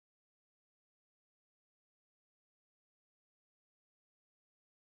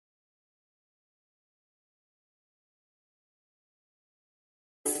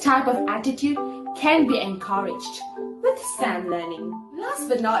type of attitude can be encouraged with STEM learning. Last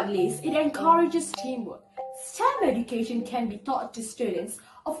but not least, it encourages teamwork. STEM education can be taught to students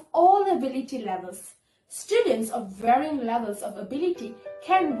of all ability levels. Students of varying levels of ability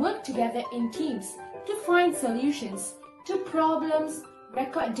can work together in teams to find solutions to problems,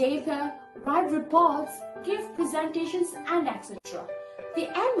 record data, write reports, give presentations, and etc. The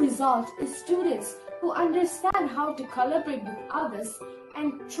end result is students who understand how to collaborate with others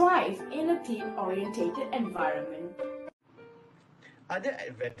and thrive in a team-oriented environment. Other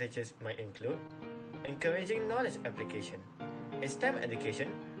advantages might include encouraging knowledge application. In STEM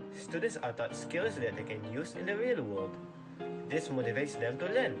education, students are taught skills that they can use in the real world. This motivates them to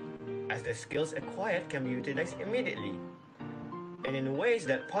learn, as the skills acquired can be utilized immediately, and in ways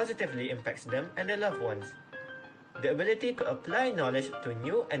that positively impacts them and their loved ones. The ability to apply knowledge to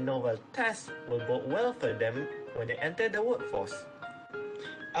new and novel tasks will bode well for them when they enter the workforce.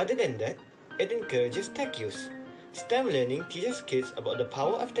 Other than that, it encourages tech use. STEM learning teaches kids about the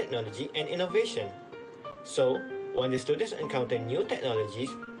power of technology and innovation. So, when the students encounter new technologies,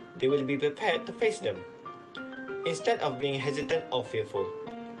 they will be prepared to face them, instead of being hesitant or fearful.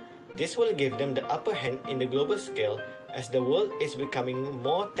 This will give them the upper hand in the global scale as the world is becoming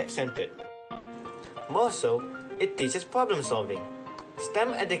more tech-centered. More so, it teaches problem solving.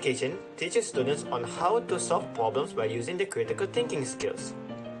 STEM education teaches students on how to solve problems by using the critical thinking skills.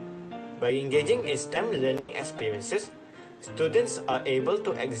 By engaging in STEM learning experiences, students are able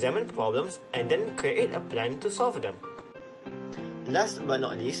to examine problems and then create a plan to solve them. Last but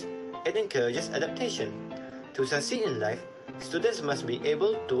not least, it encourages adaptation. To succeed in life, students must be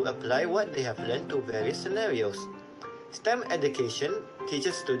able to apply what they have learned to various scenarios. STEM education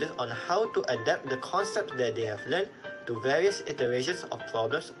teaches students on how to adapt the concepts that they have learned to various iterations of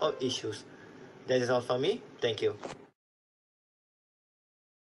problems or issues. That is all from me. Thank you.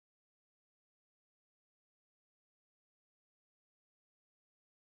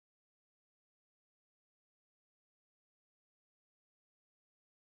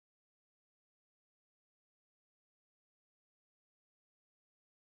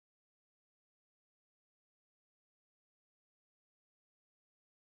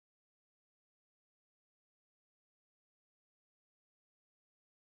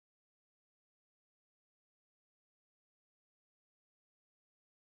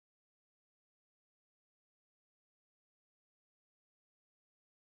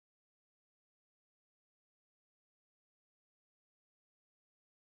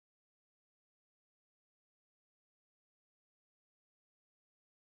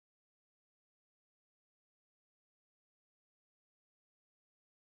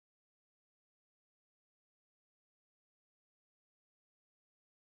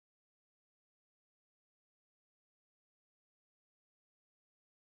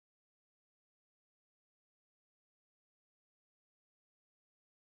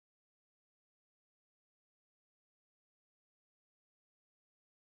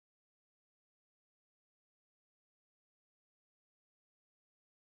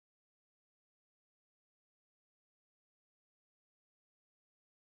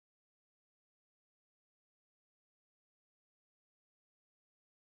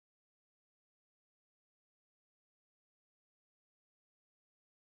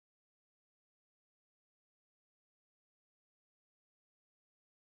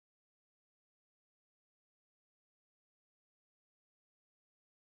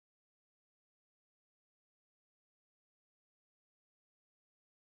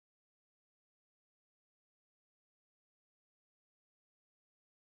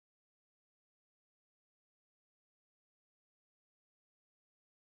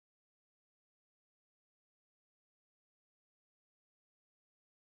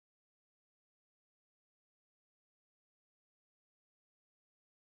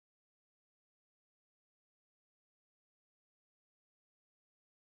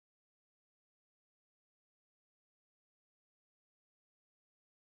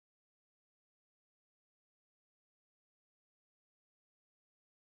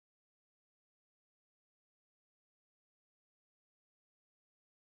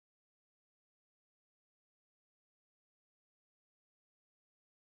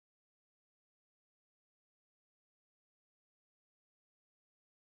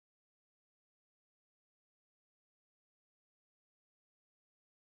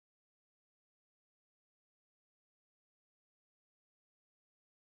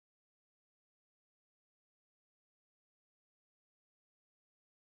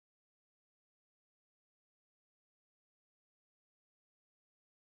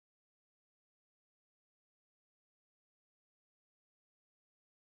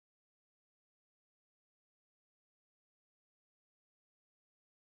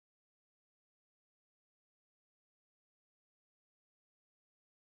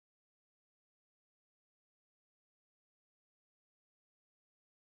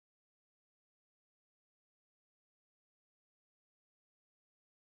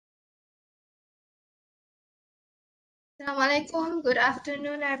 Assalamualaikum. Good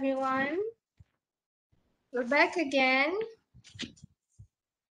afternoon, everyone. We're back again.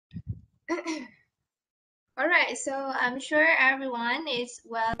 All right, so I'm sure everyone is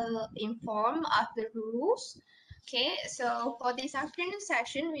well informed of the rules. Okay, so for this afternoon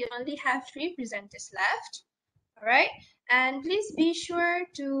session, we only have 3 presenters left. All right, and please be sure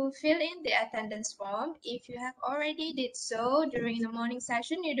to fill in the attendance form. If you have already did so during the morning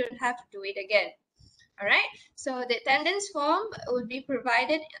session, you don't have to do it again. All right, so the attendance form will be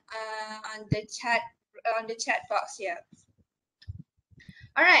provided on the chat box here.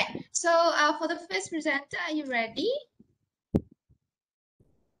 All right, so for the first presenter, are you ready?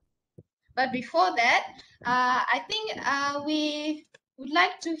 But before that, I think we would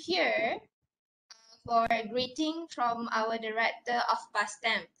like to hear for a greeting from our director of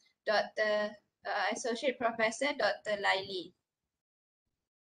ICSTEM, Dr. Associate Professor Dr. Laili.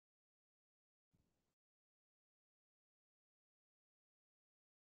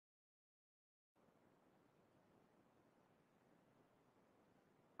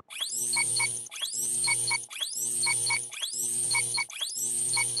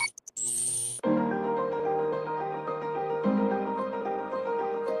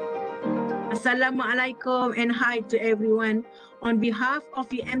 Assalamualaikum and hi to everyone. On behalf of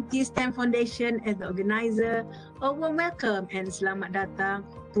the ICSTEM Foundation as the organizer, a warm welcome and selamat datang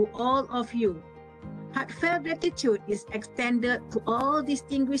to all of you. Heartfelt gratitude is extended to all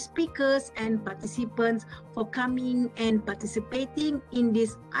distinguished speakers and participants for coming and participating in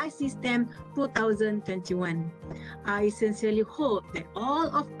this ICSTEM 2021. I sincerely hope that all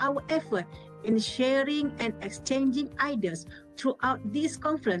of our effort in sharing and exchanging ideas throughout this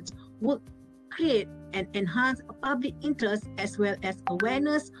conference will create and enhance public interest as well as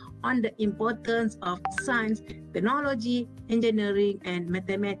awareness on the importance of science, technology, engineering, and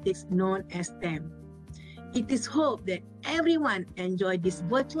mathematics known as STEM. It is hoped that everyone enjoy this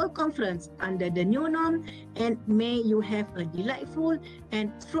virtual conference under the new norm, and may you have a delightful and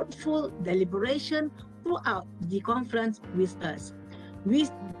fruitful deliberation throughout the conference with us.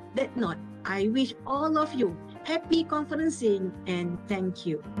 With that note, I wish all of you happy conferencing and thank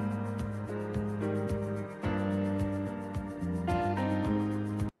you.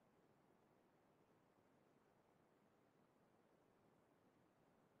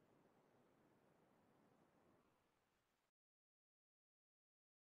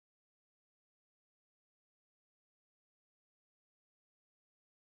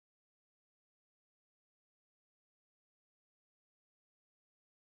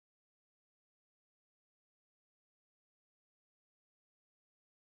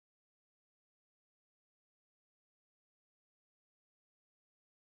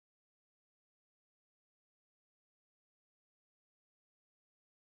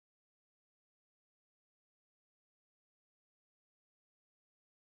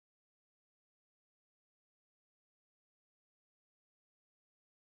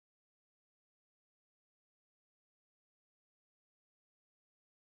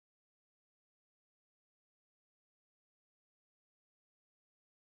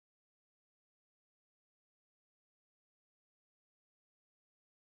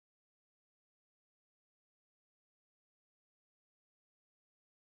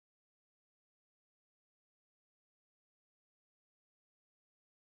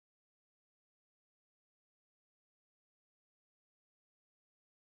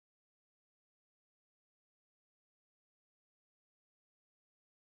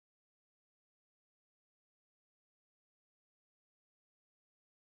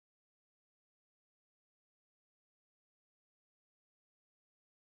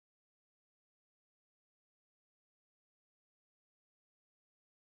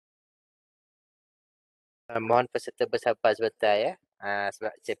 Mohon peserta bersabar sebentar ya.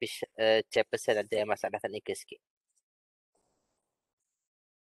 Sebab chairperson ada masalah teknikal sikit.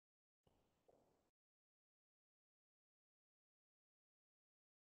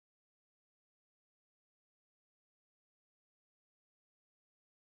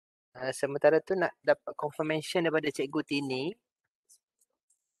 Sementara tu nak dapat confirmation daripada Cikgu Tini.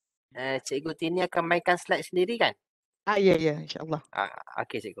 Cikgu Tini akan mainkan slide sendiri kan? Ya, insyaAllah.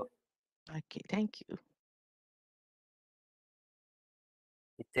 Okey Cikgu. Okay, thank you.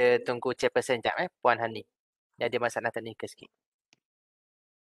 Kita tunggu chairperson sekejap Puan Hani. Dia ada masalah teknikal sikit.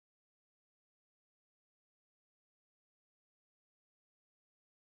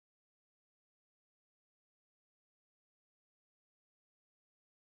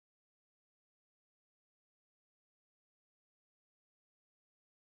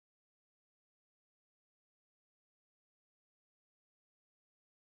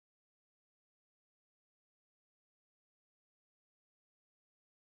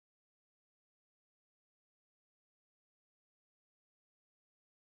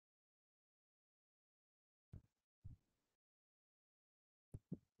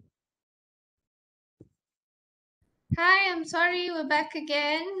 Hi, I'm sorry, we're back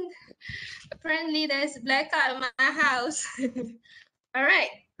again. Apparently, there's a blackout in my house. All right.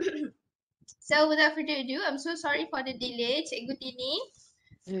 So, without further ado, I'm so sorry for the delay, Cikgu Tini.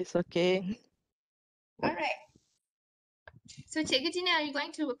 It's okay. All right. So, Cikgu Tini, are you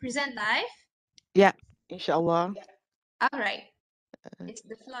going to present live? Yeah, inshallah. All right. Uh,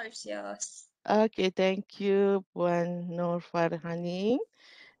 The floor is yours. Okay, thank you, Puan Nur Farhani.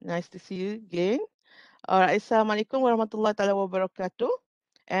 Nice to see you again. Alright, Assalamualaikum warahmatullahi taala wabarakatuh,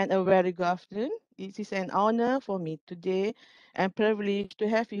 and a very good afternoon. It is an honor for me today and privilege to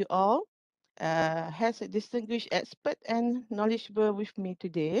have you all as a distinguished expert and knowledgeable with me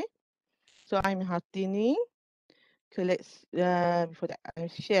today. So I'm Hartini. Okay, let's before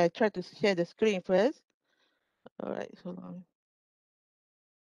that try to share the screen first. Alright, hold on.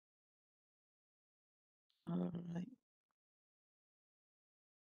 Alright.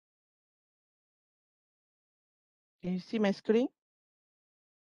 Can you see my screen?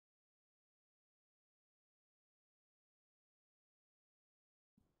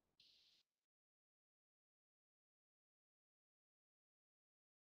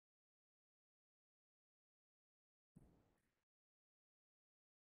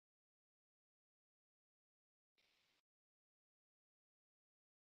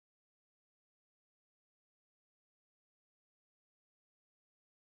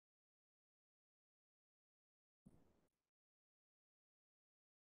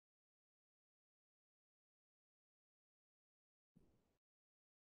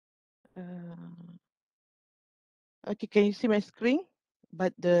 Uh, okay, can you see my screen?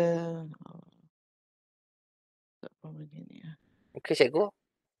 But the tak apa begini ya. Okay, cikgu.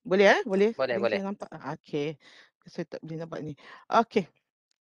 Boleh boleh. Boleh, Screen boleh. saya nampak. Okay. Saya tak boleh nampak ni. Okay.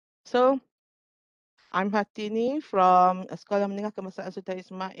 So I'm Hartini from Sekolah Menengah Kebangsaan Sultan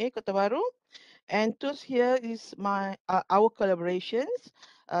Ismail, Kota Baru. And to here is our collaborations.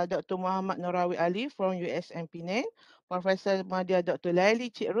 Dr. Muhammad Norawi Ali from USM Penang, Professor Madia Dr.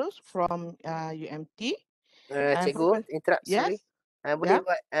 Laili Cik Ros from UMT. And Cikgu, interrupt, sorry. yes, Boleh yeah.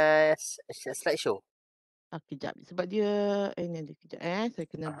 buat slideshow? Kejap sebab dia ni dia kejap saya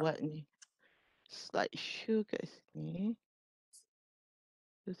kena buat ni slideshow kat sini.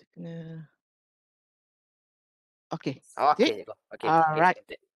 So saya kena okay. Oh, Is it? okay, cikgu. Okay, okay, Alright.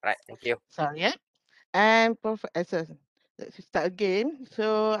 got it. Right, thank you. Sorry And Professor, let's start again.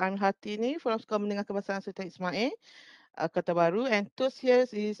 So I'm Hartini from Sekolah Menengah Kebangsaan Sultan Ismail, Kota Baru, and those here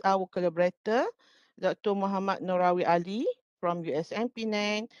is our collaborator, Dr. Muhammad Norawi Ali from USM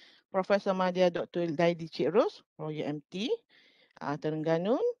Penang, Professor Madya Dr. Laidi Cik Ros from UMT,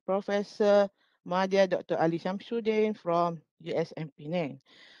 Terengganu, Professor Madya Dr. Ali Shamsuddin from USM Penang.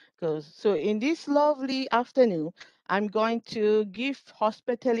 So in this lovely afternoon, I'm going to give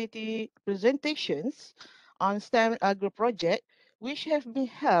hospitality presentations on STEM Agro project, which have been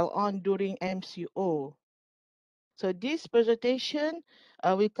held on during MCO. So this presentation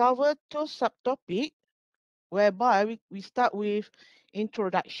will cover two subtopics, whereby we start with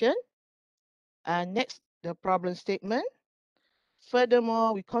introduction, and next the problem statement.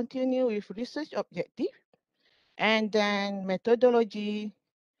 Furthermore, we continue with research objective, and then methodology.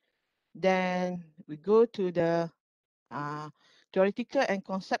 Then we go to the theoretical and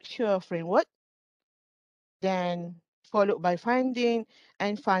conceptual framework, then followed by finding,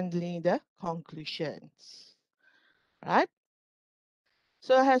 and finally the conclusions. Right?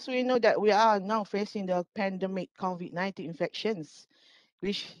 So as we know that we are now facing the pandemic COVID-19 infections,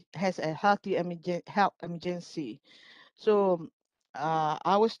 which has a health emergency. So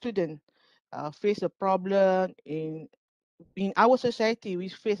our students face a problem in our society. We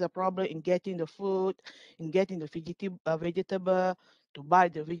face a problem in getting the food, in getting the vegetable, to buy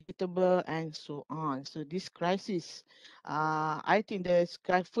the vegetable, and so on. So this crisis, I think the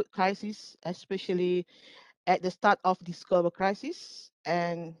food crisis, especially at the start of this global crisis,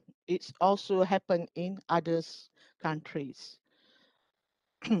 and it's also happened in other countries.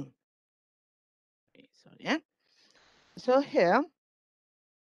 Yeah. So here,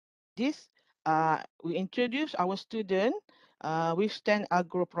 this we introduce our student with STEM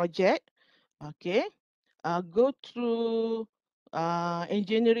Agro project. Okay, go through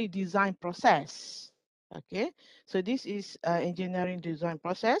engineering design process. Okay, so this is engineering design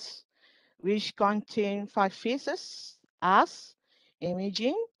process, which contain 5 phases: ask,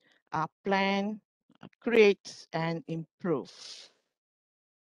 imaging, plan, create, and improve.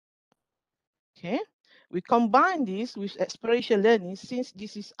 Okay, we combine this with exploration learning, since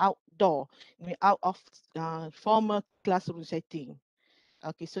this is outdoor, out of formal classroom setting.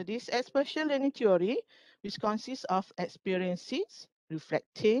 Okay, so this experiential learning theory, which consists of experiences,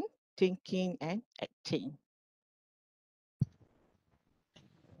 reflecting, thinking, and acting.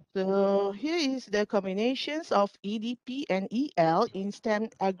 So here is the combinations of EDP and EL in STEM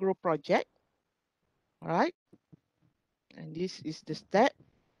Agro project. All right. And this is the step,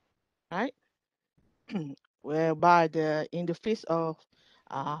 right? Whereby in the phase of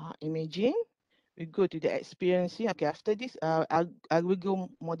imaging, we go to the experiencing. Okay, after this, I will go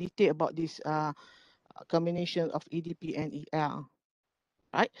more detail about this combination of EDP and EL.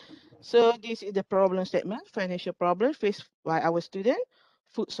 Right. So this is the problem statement, financial problem faced by our student,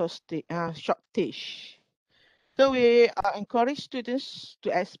 food shortage. So we encourage students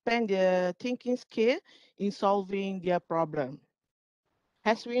to expand their thinking skill in solving their problem.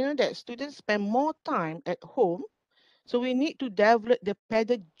 As we know that students spend more time at home, so we need to develop the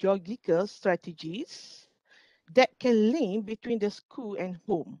pedagogical strategies that can link between the school and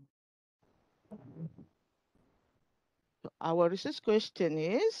home. So our research question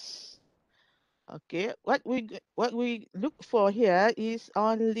is, okay, what we look for here is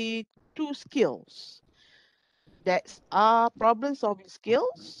only two skills. That's our problem solving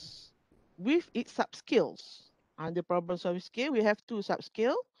skills with its sub skills. Under problem solving skill, we have two sub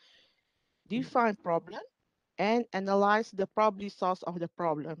skill: define problem and analyze the probability source of the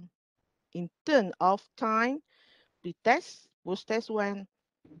problem in terms of time, pre-test, post-test one,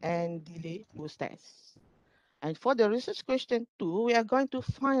 and delay post-test. And for the research question 2, we are going to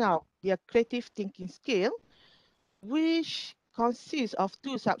find out their creative thinking skill, which consists of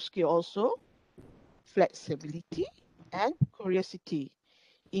two sub-skills also: flexibility and curiosity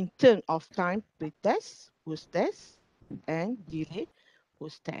in terms of time pre-test, post-test, and delay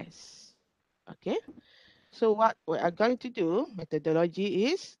post-test. Okay, so what we are going to do, methodology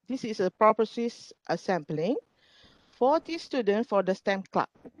is, this is a process sampling for the student for the STEM club.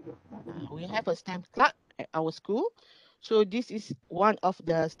 We have a STEM club at our school. So this is one of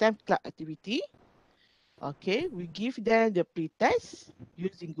the STEM club activity. Okay, we give them the pre-test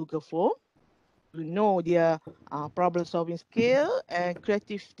using Google Form. We know their problem solving skill and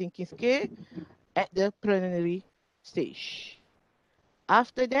creative thinking skill at the preliminary stage.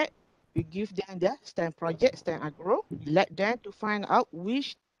 After that, we give them the STEM project, STEM Agro. We let them to find out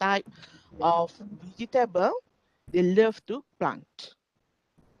which type of vegetable they love to plant.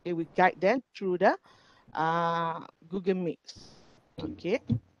 Okay, we guide them through the Google Meets. Okay.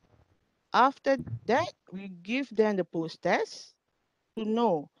 After that, we give them the post test to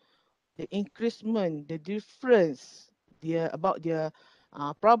know the increment, the difference, about their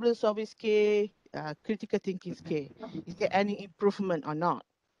problem solving skill, critical thinking skill. Is there any improvement or not?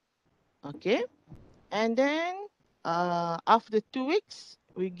 Okay. And then after 2 weeks,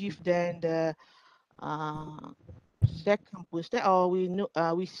 we give them the second post test, or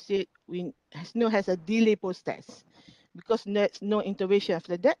we said we has a delay post test because there's no intervention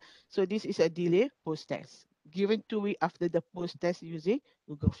after that. So this is a delay post test given 2 weeks after the post test using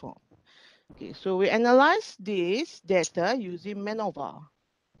Google Form. Okay, so we analyze this data using MANOVA.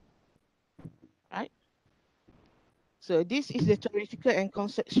 Right. So this is the theoretical and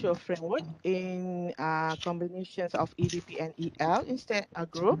conceptual framework in combinations of EDP and EL instead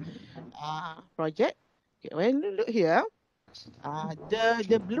Agro project. Okay, when you look here,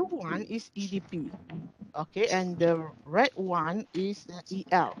 the blue one is EDP. Okay, and the red one is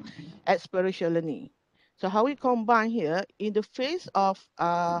EL, experiential learning. So how we combine here, in the phase of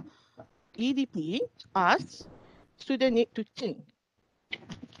EDP, us, student need to think.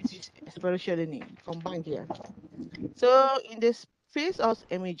 This is experiential learning, combined here. So in this phase of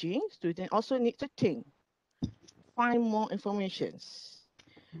imaging, student also need to think, find more informations.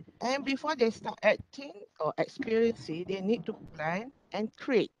 And before they start acting or experiencing, they need to plan and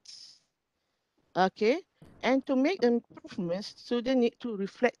create. Okay, and to make improvements, students need to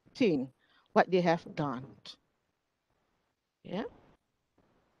reflecting what they have done. Yeah.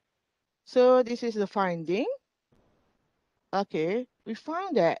 So this is the finding. Okay, we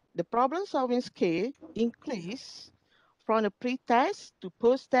found that the problem solving skill increase from the pre-test to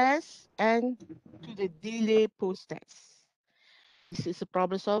post-test and to the delay post-test. This is a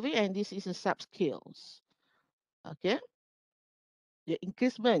problem solving and this is a sub skills. Okay, the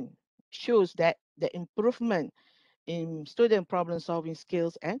increasement shows that the improvement in student problem solving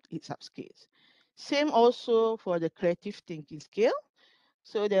skills and its sub skills. Same also for the creative thinking skill.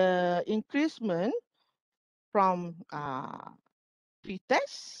 So the increasement from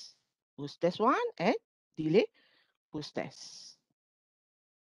pre-test, post-test one, and delay post-test.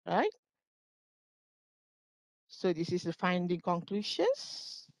 Right? So this is the finding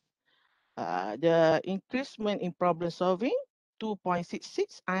conclusions. The increasement in problem solving,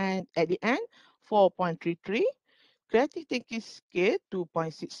 2.66, and at the end, 4.33. Creative thinking skill,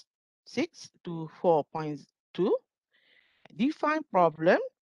 2.66 to 4.2. Define problem,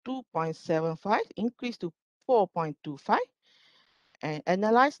 2.75 increase to 4.25, and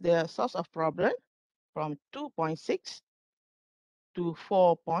analyze the source of problem from 2.6 to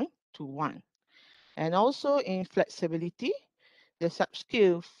 4.21. And also in flexibility, the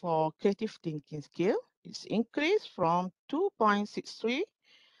subscale for creative thinking skill is increased from 2.63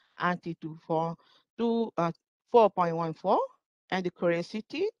 until to 4.14, and the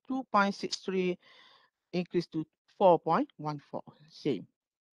curiosity 2.63 increased to 4.14. Same.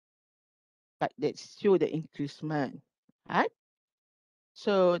 Like that show the increasement, right?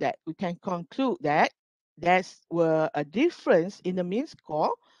 So that we can conclude that there's were a difference in the mean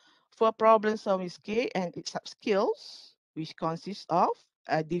score for problem solving skill and its subskills, which consists of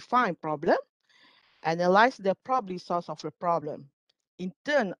a defined problem, analyze the probably source of the problem in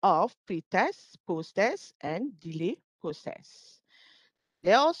terms of pre-test, post-test, and delay process.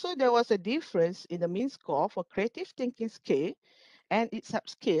 There was a difference in the mean score for creative thinking skill and its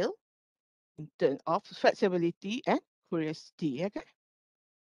subscale in terms of flexibility and curiosity. Okay,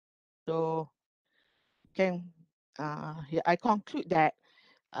 so here I conclude that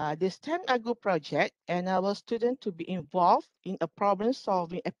this STEM Agro project enables students to be involved in a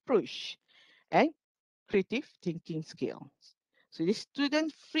problem-solving approach and creative thinking skills. So the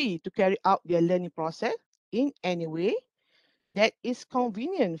student free to carry out their learning process in any way that is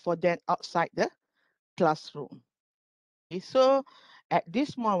convenient for them outside the classroom. Okay, so at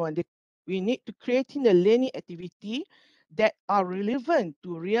this moment, we need to creating the learning activity that are relevant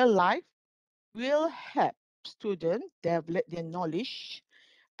to real life will help students develop their knowledge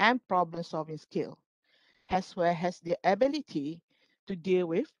and problem solving skill, as well as the ability to deal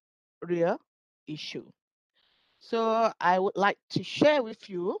with real issue. So I would like to share with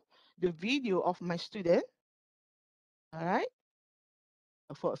you the video of my student, all right,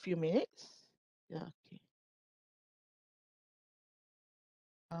 for a few minutes. Yeah, okay.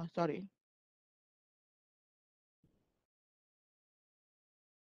 Sorry.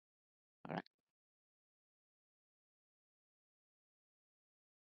 All right.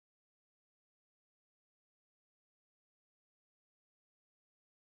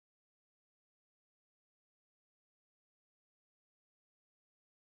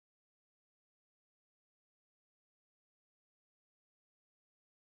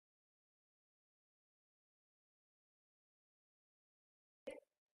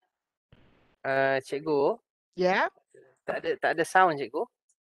 Cikgu, Yeah, tak ada sound cikgu.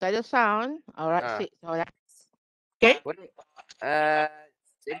 tak ada sound. All right, Ah, all right. Okay. boleh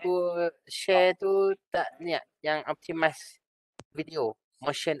cikgu share tu tak ni yang optimize video,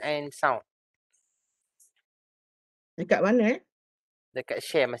 motion and sound. Dekat mana? Dekat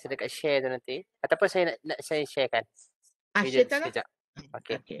share, masa dekat share tu nanti. Ataupun saya nak saya sharekan video Share tu lah. sekejap.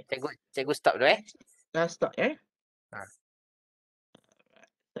 Okey. Okay. Cikgu stop dulu Stop eh. Ah.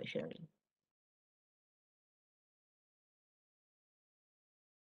 Stop sharing.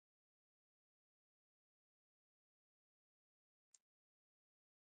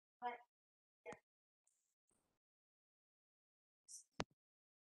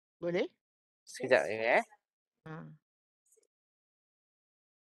 Boleh? Sekejap ya.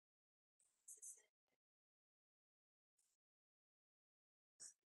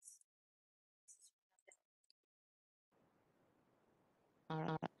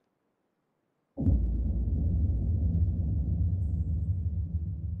 Alright.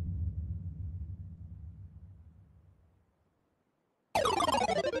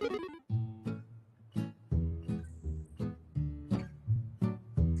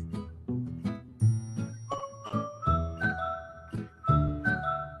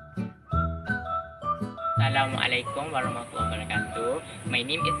 Assalamualaikum warahmatullahi wabarakatuh. My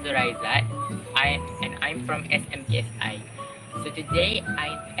name is Zuraizat. I'm from SMPSI. So today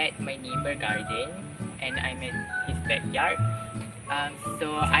I'm at my neighbor garden and I'm in his backyard.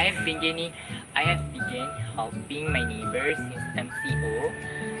 So I have begun helping my neighbor since MCO.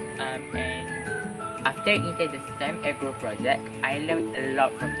 And after into the STEM Agro project, I learned a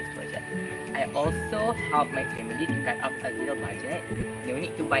lot from this project. I also helped my family to cut off a little budget. No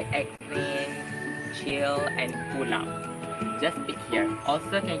need to buy eggplant, chill, and pulau. Just pick here.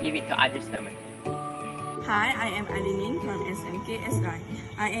 Also can give it to others family. Hi, I am Adeline from SMKSI.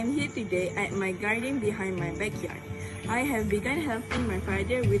 I am here today at my garden behind my backyard. I have begun helping my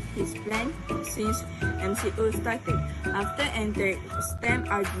father with his plant since MCO started. After entering STEM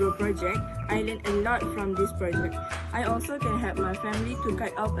Agro project, I learned a lot from this project. I also can help my family to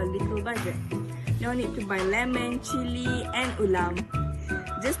cut off a little budget. No need to buy lemon, chili, and ulam.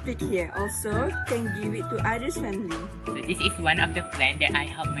 Just pick here. Also, can give it to others' family. So this is one of the plants that I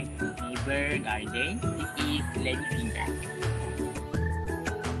help my neighbor garden. This is ladyfinger.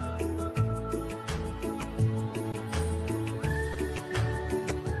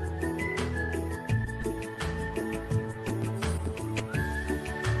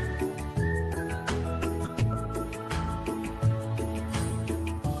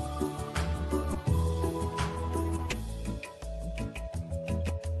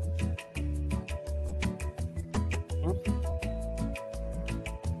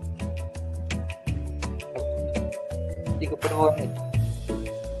 32 kan.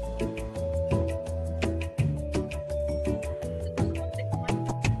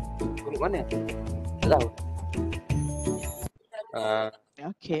 Group mana? Tak tahu.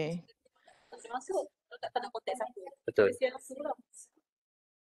 Okay. Betul.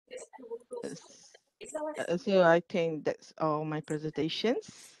 So I think that's all my presentations.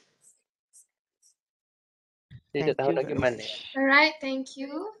 Saya tak Thank tahu you lagi very mana. much. All right, thank you.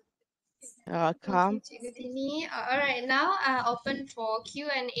 Welcome. Thank you, Cikgu Tini. All right, now open for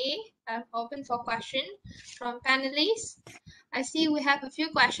Q&A, open for question from panelists. I see we have a few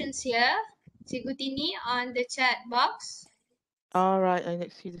questions here. Cikgu Tini on the chat box. All right, I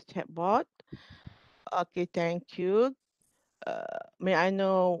let's see the chat board. Okay, thank you. May I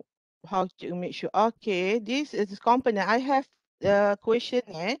know how to make sure? Okay, this is component. I have a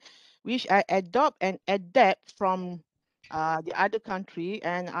questionnaire which I adopt and adapt from the other country,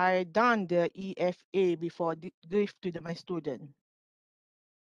 and I done the EFA before give to my student.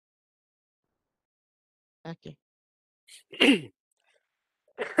 Okay.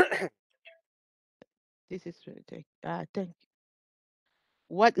 This is really thank you.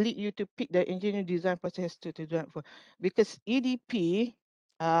 What lead you to pick the engineering design process to do for? Because EDP,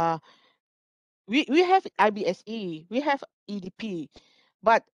 we have IBSE, we have EDP,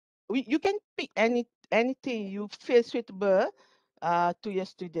 but you can pick anything you feel suitable to your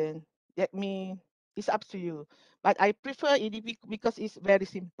student. That means it's up to you. But I prefer EDP because it's very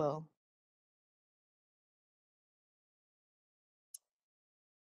simple.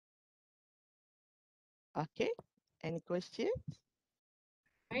 Okay. Any questions?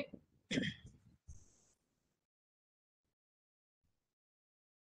 Right.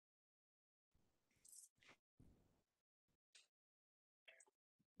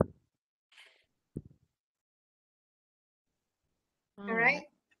 All right.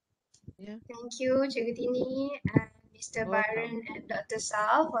 Yeah. Thank you, Cikgu Tini and Mr. Byron and Dr.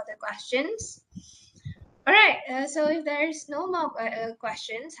 Sal for the questions. All right, so if there's no more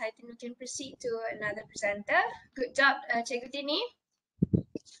questions, I think we can proceed to another presenter. Good job, Cikgu Tini.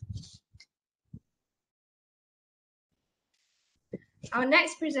 Our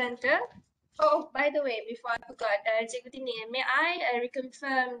next presenter. Oh, by the way, before I forgot, Cikgu Tini, may I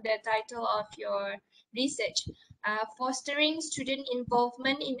reconfirm the title of your research? Fostering student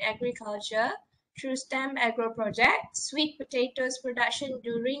involvement in agriculture through STEM agro project, sweet potatoes production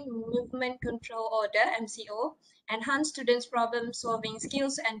during movement control order, MCO, enhance students' problem solving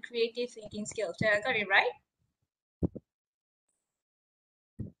skills and creative thinking skills. Did I got it right?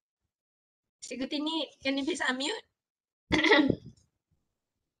 Cikgu Tini, can you please unmute?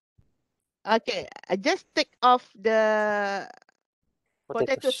 Okay, I just take off the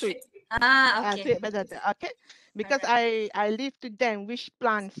potato sweet. Okay. Sweet potato. Okay, because I leave to them which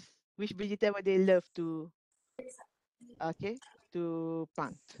plants, which vegetable they love to. Okay, to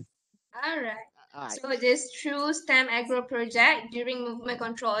plant. All right. Alright. So this through STEM agro project during movement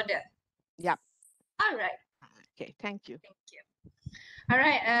control order. Yep. All right. Okay, thank you. Thank you. All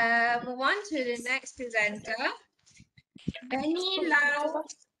right, move on to the next presenter. Benny Lau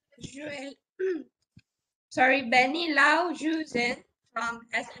Benny Lau Juzen from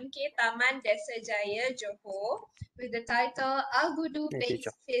SMK Taman Desa Jaya, Johor, with the title Algodo-based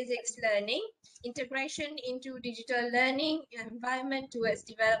physics learning, integration into digital learning environment towards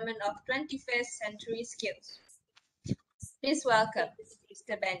development of 21st century skills. Please welcome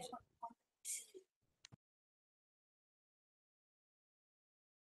Mr. Benny.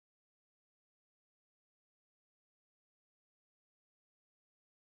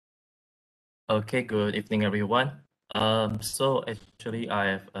 Okay, good evening, everyone. So actually,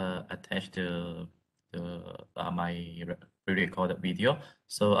 I have attached my pre-recorded video.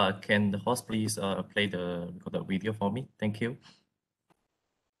 So can the host please play the recorded video for me? Thank you.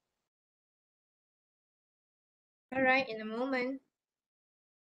 All right, in a moment.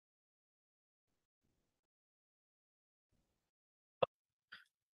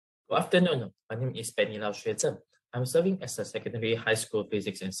 Good afternoon. My name is Benny Lau Xuezhen. I'm serving as a secondary high school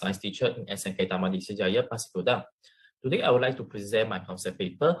physics and science teacher in SMK Taman Desa Jaya, Pasir Gudang. Today, I would like to present my concept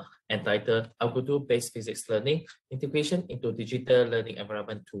paper entitled Algodo-based physics learning, integration into digital learning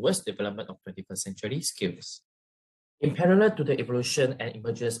environment towards development of 21st century skills. In parallel to the evolution and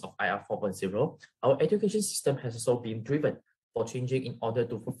emergence of IR 4.0, our education system has also been driven for changing in order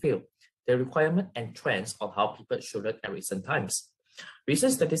to fulfill the requirement and trends on how people should learn at recent times.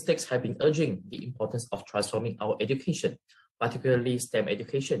 Recent statistics have been urging the importance of transforming our education, particularly STEM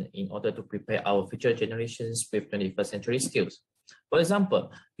education, in order to prepare our future generations with 21st century skills. For example,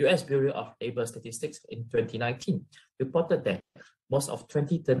 US Bureau of Labor Statistics in 2019 reported that most of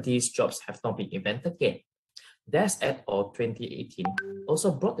 2030's jobs have not been invented yet. DAS et al. 2018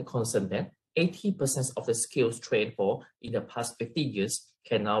 also brought the concern that 80% of the skills trained for in the past 50 years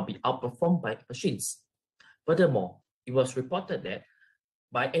can now be outperformed by machines. Furthermore, it was reported that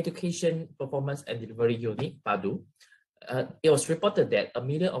by Education Performance and Delivery Unit, PADU, it was reported that 1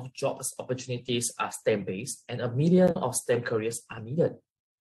 million of jobs opportunities are STEM-based and 1 million of STEM careers are needed.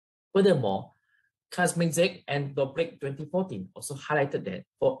 Furthermore, Kazmizek and Dobrik 2014 also highlighted that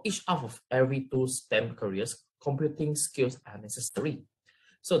for each out of every 2 STEM careers, computing skills are necessary.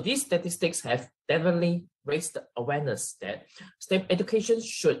 So these statistics have definitely raised the awareness that STEM education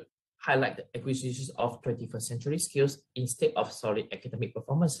should highlight the acquisitions of 21st century skills instead of solid academic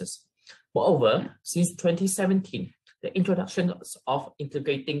performances. Moreover, since 2017, the introduction of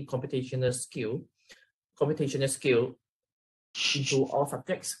integrating computational skill into all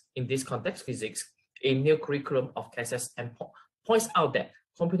subjects, in this context physics, a new curriculum of ICSTEM points out that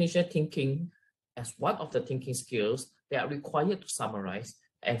computational thinking as one of the thinking skills that are required to summarize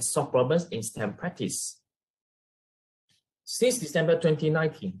and solve problems in STEM practice. Since December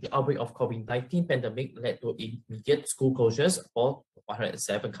 2019, the outbreak of COVID-19 pandemic led to immediate school closures for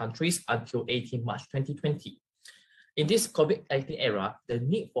 107 countries until 18 March 2020. In this COVID-19 era, the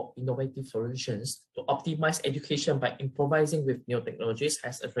need for innovative solutions to optimize education by improvising with new technologies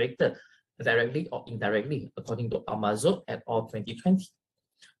has affected directly or indirectly, according to Almazo et al. 2020.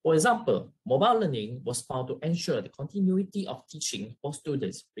 For example, mobile learning was found to ensure the continuity of teaching for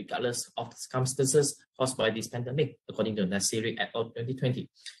students, regardless of the circumstances caused by this pandemic, according to Nasiri et al. 2020.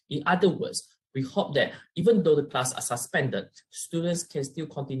 In other words, we hope that even though the classes are suspended, students can still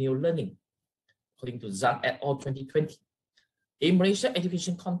continue learning, according to Zhang et al. 2020. In Malaysia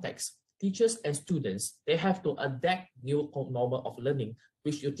education context, teachers and students, they have to adapt new normal of learning,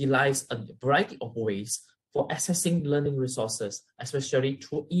 which utilize a variety of ways for accessing learning resources, especially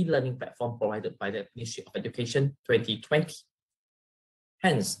through e-learning platform provided by the Ministry of Education 2020.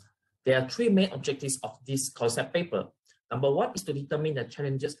 Hence, there are 3 main objectives of this concept paper. Number 1 is to determine the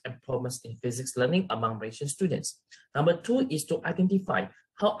challenges and problems in physics learning among Malaysian students. Number 2 is to identify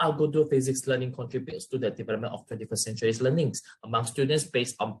how algorithm physics learning contributes to the development of 21st century learnings among students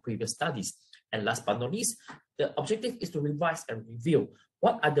based on previous studies. And last but not least, the objective is to revise and review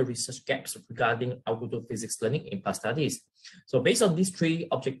what are the research gaps regarding algorithm physics learning in past studies. So based on these 3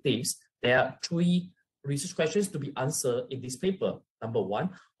 objectives, there are 3 research questions to be answered in this paper. Number 1,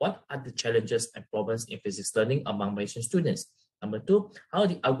 what are the challenges and problems in physics learning among Malaysian students? Number 2, how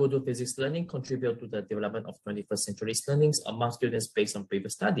did algorithm physics learning contribute to the development of 21st century learnings among students based on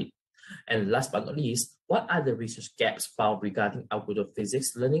previous study? And last but not least, what are the research gaps found regarding algorithm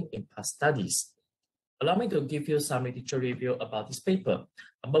physics learning in past studies? Allow me to give you some literature review about this paper.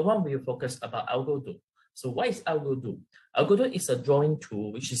 Number 1, we will focus about algorithm. So what is algorithm? Algorithm is a drawing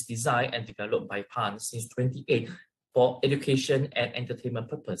tool which is designed and developed by Pan since 2008 for education and entertainment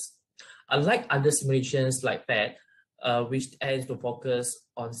purpose. Unlike other simulations like that, which tends to focus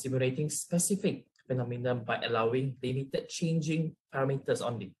on simulating specific phenomena by allowing limited changing parameters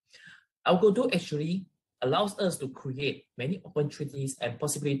only, algorithm actually allows us to create many opportunities and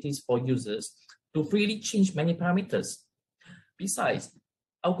possibilities for users to freely change many parameters. Besides,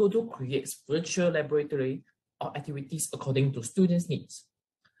 algorithm creates virtual laboratory or activities according to students' needs.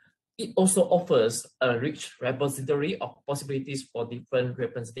 It also offers a rich repository of possibilities for different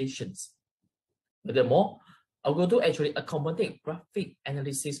representations. Furthermore, algorithm actually accommodate graphic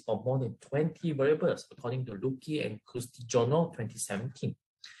analysis for more than 20 variables, according to Luki and Custigiano 2017.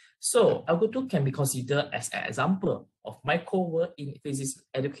 So, algorithm can be considered as an example of micro-world in physics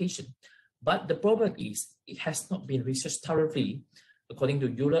education. But the problem is, it has not been researched thoroughly, according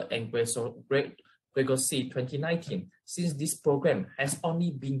to Euler and Gregorsi 2019, since this program has only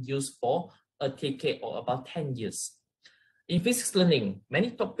been used for a decade or about 10 years. In physics learning,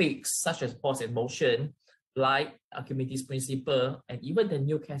 many topics such as force and motion, like Archimedes' principle, and even the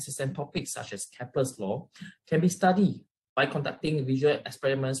new ICSTEM topics such as Kepler's law can be studied by conducting visual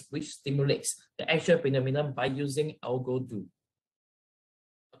experiments which stimulates the actual phenomenon by using algorithm.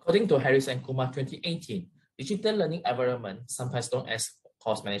 According to Harris and Kumar 2018, digital learning environment, sometimes known as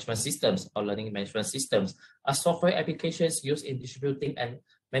course management systems or learning management systems, are software applications used in distributing and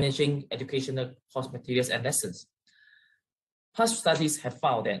managing educational course materials and lessons. Past studies have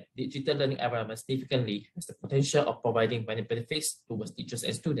found that digital learning environment significantly has the potential of providing many benefits towards teachers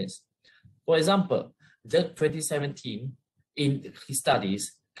and students. For example, the 2017 in his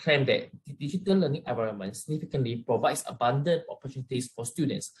studies claimed that the digital learning environment significantly provides abundant opportunities for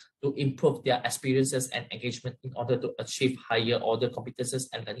students to improve their experiences and engagement in order to achieve higher order competences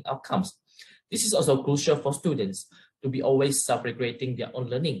and learning outcomes. This is also crucial for students to be always self-regulating their own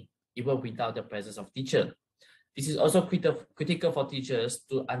learning, even without the presence of teacher. This is also critical for teachers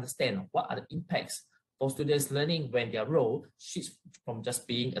to understand what are the impacts for students learning when their role shifts from just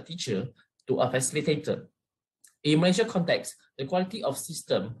being a teacher to a facilitator. In Malaysia context, the quality of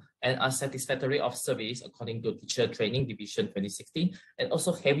system and unsatisfactory of service according to Teacher Training Division 2016 and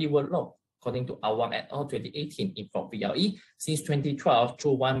also heavy workload according to Awang et al. 2018 in VLE since 2012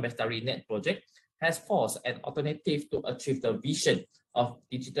 through One Bestari Net project has forced an alternative to achieve the vision of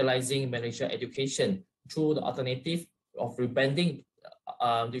digitalizing Malaysia education through the alternative of rebranding,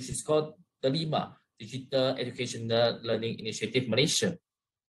 which is called the DAY1 Digital Educational Learning Initiative Malaysia.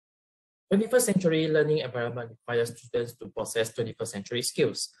 21st century learning environment requires students to possess 21st century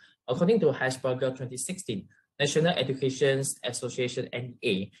skills. According to Hashberger 2016, National Education Association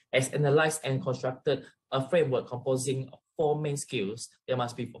NEA has analyzed and constructed a framework composing of 4 main skills that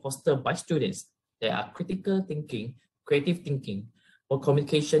must be fostered by students. They are critical thinking, creative thinking,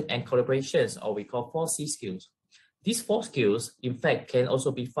 communication and collaborations, or we call 4C skills. These 4 skills, in fact, can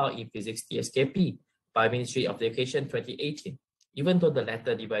also be found in Physics TSKP by Ministry of Education 2018, even though the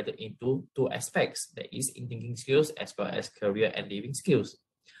latter divided into 2 aspects, that is in thinking skills as well as career and living skills.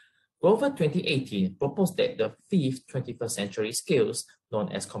 Grover 2018 proposed that the 5th 21st century skills,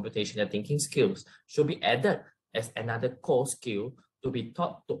 known as computational thinking skills, should be added as another core skill to be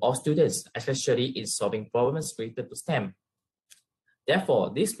taught to all students, especially in solving problems related to STEM.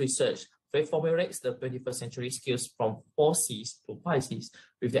 Therefore, this research reformulates the 21st century skills from 4 Cs to 5 Cs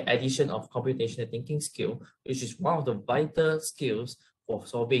with the addition of computational thinking skill, which is one of the vital skills for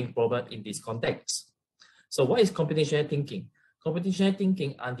solving problems in this context. So what is computational thinking? Computational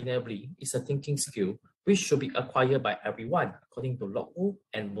thinking undeniably is a thinking skill which should be acquired by everyone, according to Lockwood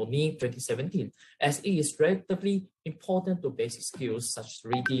and Moni 2017, as it is relatively important to basic skills such as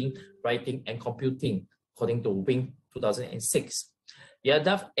reading, writing, and computing, according to Wing 2006.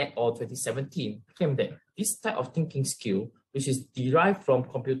 Yadav et al. 2017 claimed that this type of thinking skill, which is derived from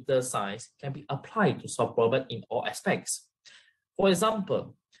computer science, can be applied to solve problems in all aspects. For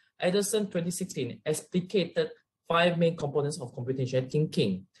example, Anderson 2016 explicated 5 main components of computational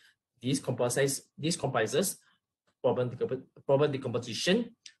thinking. This comprises problem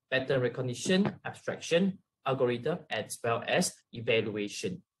decomposition, pattern recognition, abstraction, algorithm, as well as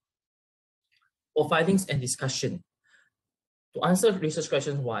evaluation. For findings and discussion, to answer research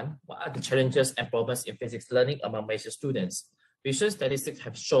question 1, what are the challenges and problems in physics learning among Malaysian students? Research statistics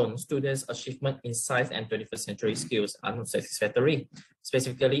have shown students' achievement in science and 21st century skills are not satisfactory,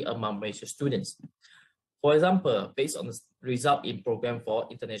 specifically among Malaysian students. For example, based on the result in Program for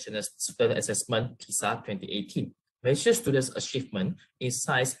International Student Assessment PISA 2018, Malaysian students' achievement in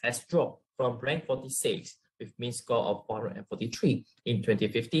science has dropped from rank 46 with mean score of 443 in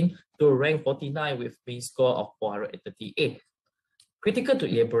 2015 to rank 49 with mean score of 438. Critical to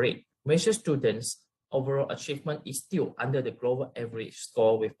elaborate, Malaysian students' overall achievement is still under the global average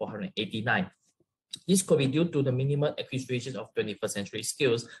score with 489. This could be due to the minimal acquisition of 21st century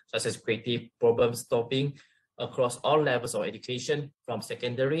skills, such as creative problem solving across all levels of education, from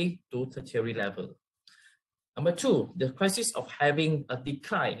secondary to tertiary level. Number 2, the crisis of having a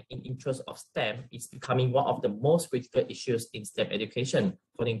decline in interest of STEM is becoming one of the most critical issues in STEM education,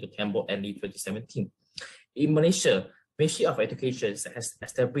 according to Tembo and Lee 2017. In Malaysia, Ministry of Education has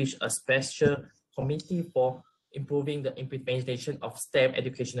established a special committee for improving the implementation of STEM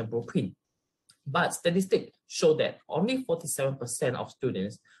educational blueprint. But statistics show that only 47% of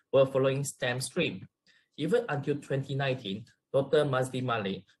students were following STEM stream. Even until 2019, Dr. Mazdi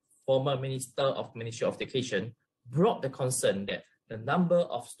Malek, former Minister of Ministry of Education, brought the concern that the number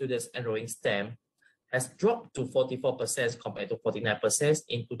of students enrolling STEM has dropped to 44% compared to 49%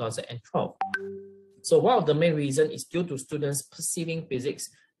 in 2012. So one of the main reasons is due to students perceiving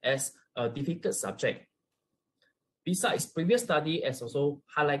physics as a difficult subject. Besides, previous study has also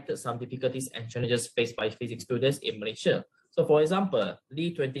highlighted some difficulties and challenges faced by physics students in Malaysia. So for example,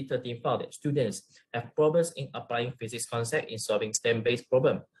 Lee 2013 found that students have problems in applying physics concept in solving STEM-based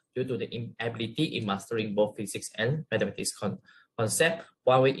problems due to the inability in mastering both physics and mathematics concept,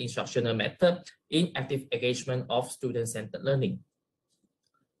 one-way instructional method, inactive engagement of student-centered learning.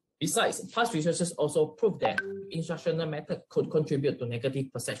 Besides, past researchers also proved that instructional method could contribute to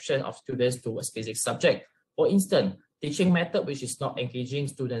negative perception of students towards physics subject. For instance, teaching method which is not engaging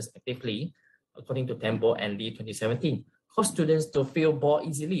students actively, according to Tembo and Lee 2017, cause students to feel bored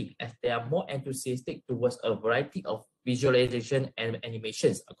easily as they are more enthusiastic towards a variety of visualization and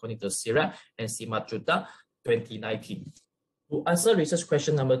animations, according to Siraj and Simatruta 2019. To answer research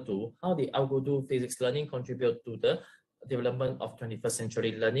question number 2, how did Algodo physics learning contribute to the development of 21st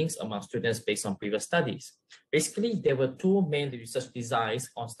century learnings among students based on previous studies. Basically, there were two main research designs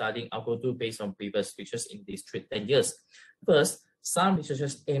on studying algorithm based on previous research in these 10 years. First, some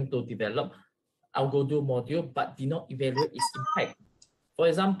researchers aim to develop algorithm module but did not evaluate its impact. For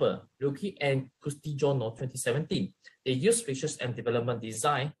example, Luki and Custigiano 2017, they used research and development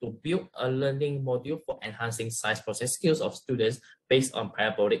design to build a learning module for enhancing science process skills of students based on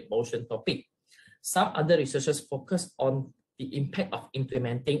parabolic motion topic. Some other researchers focus on the impact of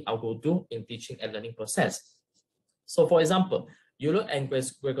implementing algorithm in teaching and learning process. So for example, Euler and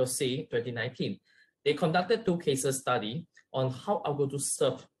Gregorsi 2019, they conducted two cases study on how algorithms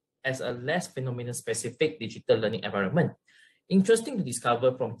serve as a less phenomenon-specific digital learning environment. Interesting to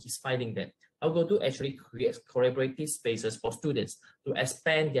discover from his finding that algorithm actually creates collaborative spaces for students to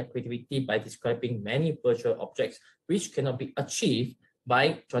expand their creativity by describing many virtual objects which cannot be achieved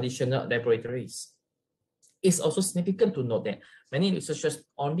by traditional laboratories. It's also significant to note that many researchers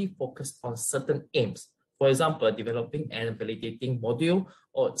only focus on certain aims. For example, developing and validating module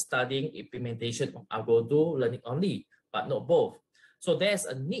or studying implementation of algorithm learning only, but not both. So there's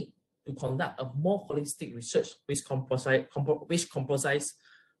a need to conduct a more holistic research which comprises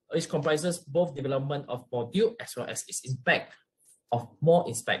both development of module as well as its impact of more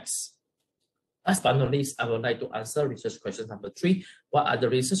aspects. Last but not least, I would like to answer research question number 3. What are the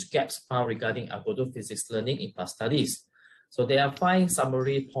research gaps found regarding algorithm physics learning in past studies? So there are 5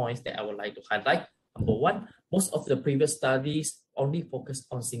 summary points that I would like to highlight. Number 1, most of the previous studies only focused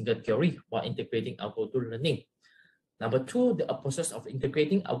on single theory while integrating algorithm learning. Number 2, the process of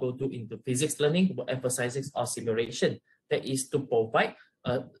integrating algorithm into physics learning will emphasizes on simulation. That is to provide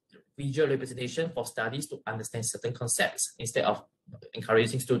a visual representation for studies to understand certain concepts instead of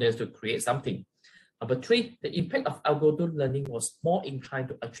encouraging students to create something. Number 3, the impact of algorithm learning was more inclined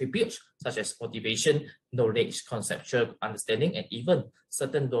to attributes such as motivation, knowledge, conceptual understanding, and even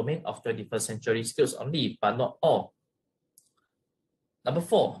certain domain of 21st century skills only, but not all. Number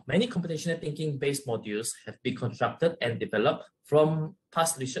 4, many computational thinking-based modules have been constructed and developed from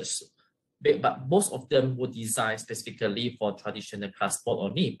past research, but most of them were designed specifically for traditional class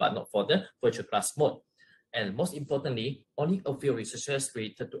mode only, but not for the virtual class mode. And most importantly, only a few researchers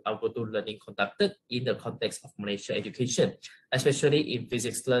related to algorithm learning conducted in the context of Malaysia education, especially in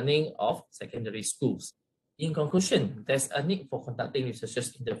physics learning of secondary schools. In conclusion, there's a need for conducting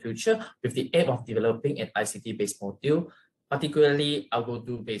researches in the future with the aim of developing an ICT-based module, particularly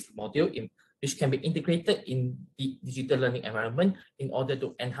algorithm-based module, which can be integrated in the digital learning environment in order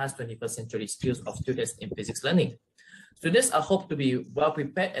to enhance 21st century skills of students in physics learning. Students are hoped to be well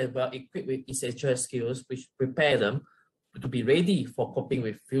prepared and well equipped with essential skills which prepare them to be ready for coping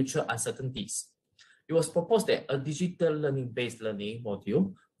with future uncertainties. It was proposed that a digital learning-based learning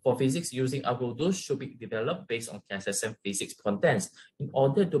module for physics using algorithms should be developed based on ICSTEM physics contents in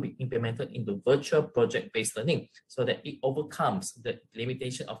order to be implemented into virtual project-based learning so that it overcomes the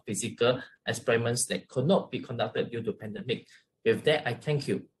limitation of physical experiments that could not be conducted due to pandemic. With that, I thank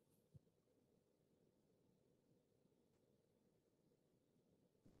you.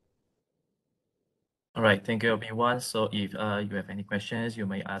 All right, thank you everyone. So if you have any questions, you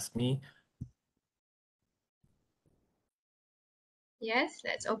may ask me. Yes,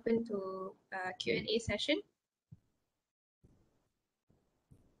 let's open to Q&A session.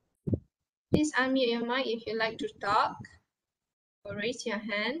 Please unmute your mic if you'd like to talk or raise your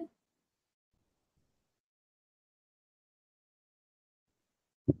hand.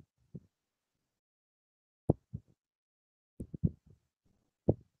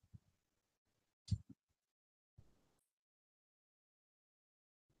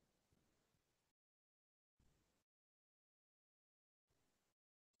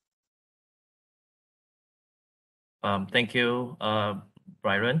 Thank you,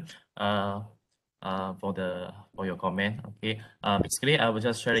 Byron, for your comment. Okay. Basically, I was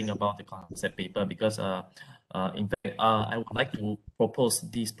just sharing about the concept paper because, in fact, I would like to propose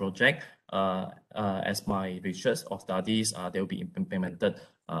this project as my research or studies. They will be implemented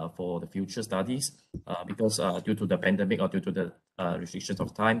for the future studies because due to the pandemic or due to the restrictions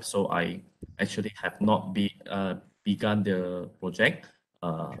of time, so I actually have not begun the project.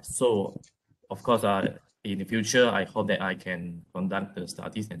 So, of course, in the future, I hope that I can conduct the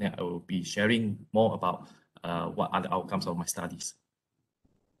studies and then I will be sharing more about what are the outcomes of my studies.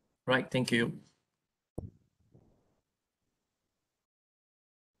 Right, thank you.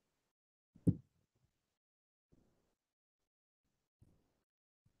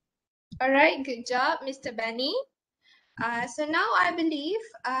 All right, good job, Mr. Benny. So now I believe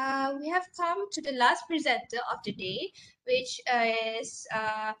we have come to the last presenter of the day, which is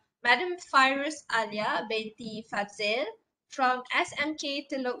Madam Fairuz Alia binti Fadzil from SMK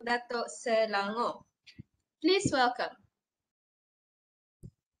Teluk Datuk Selangor. Please welcome.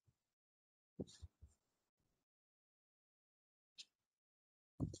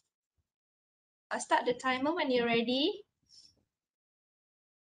 I'll start the timer when you're ready.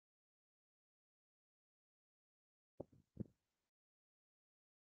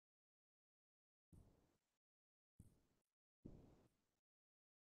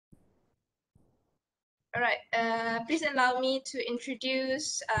 All right, please allow me to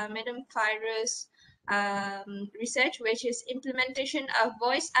introduce Madam Fairuz research, which is implementation of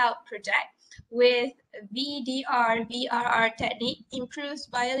voice out project with VDR-VRR technique improves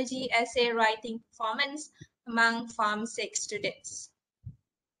biology essay writing performance among Form 6 students.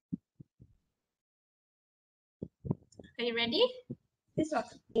 Are you ready? Please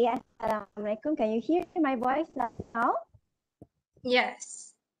welcome. Yes, Assalamualaikum. Can you hear my voice now?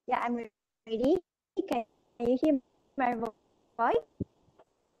 Yes. Yeah, I'm ready. Can you hear my voice?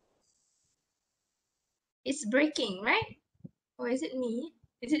 It's breaking, right? Or is it me?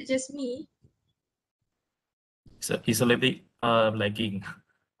 Is it just me? It's a little bit lagging.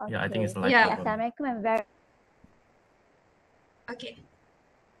 Okay. Yeah, I think it's like Yeah. Assalamualaikum. I'm very Okay.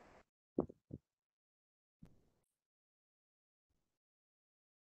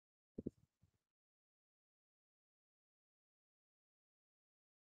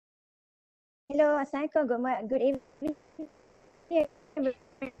 hello. Assalamualaikum. Good evening.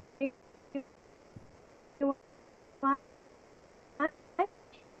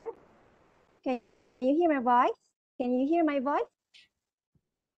 Can you hear my voice? Can you hear my voice?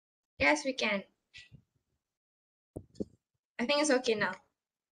 Yes, we can. I think it's okay now.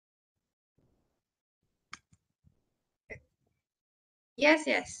 Yes,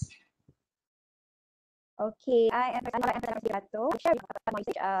 yes. Okay, I am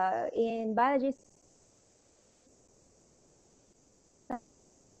in biology.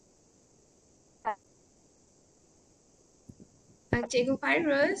 Cikgu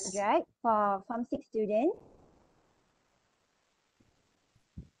Fairuz. Right, for Form 6 students.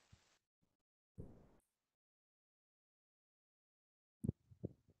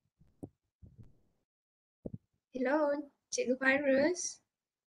 Hello, Cikgu Fairuz.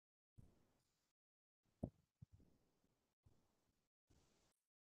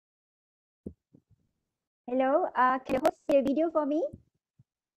 Hello, can you host the video for me?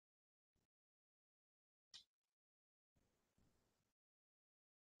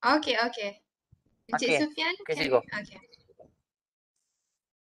 Okay, okay. Encik Okay. Sufian, Okay, can cikgu. okay.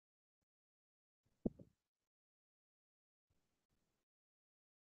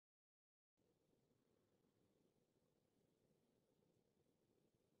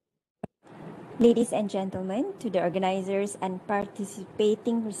 Ladies and gentlemen, to the organizers and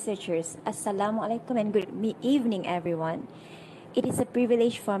participating researchers, Assalamualaikum and good evening, everyone. It is a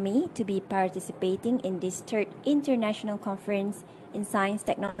privilege for me to be participating in this third international conference in science,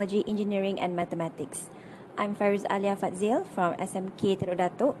 technology, engineering, and mathematics. I'm Fairuz Alia Fadzil from SMK Teluk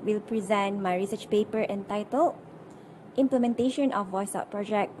Datuk. Will present my research paper entitled Implementation of Voice Out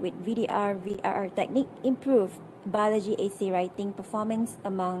Project with VDR-VRR Technique Improve Biology essay writing performance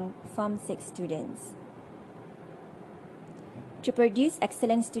among Form 6 students. To produce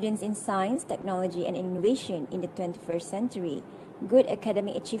excellent students in science, technology, and innovation in the 21st century, good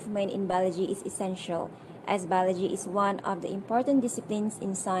academic achievement in biology is essential, as biology is one of the important disciplines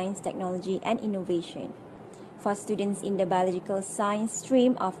in science, technology, and innovation. For students in the biological science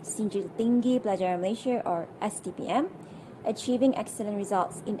stream of Sinjil Tinggi Pelajaran Malaysia or STPM, achieving excellent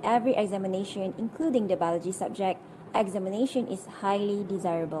results in every examination, including the biology subject examination, is highly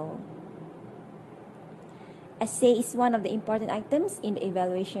desirable. Essay is one of the important items in the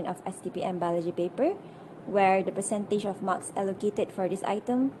evaluation of STPM biology paper, where the percentage of marks allocated for this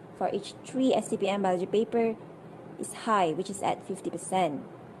item for each 3 STPM biology paper is high, which is at 50%.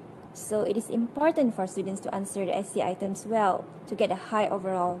 So it is important for students to answer the essay items well to get a high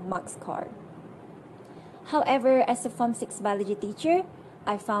overall mark score. However, as a Form 6 biology teacher,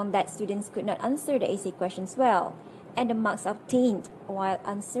 I found that students could not answer the essay questions well, and the marks obtained while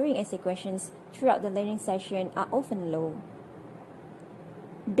answering essay questions throughout the learning session are often low.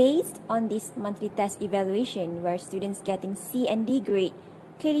 Based on this monthly test evaluation, where students getting C and D grade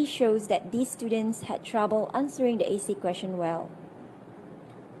clearly shows that these students had trouble answering the essay question well.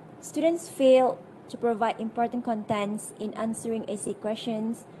 Students fail to provide important contents in answering essay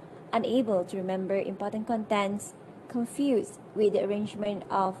questions, unable to remember important contents, confused with the arrangement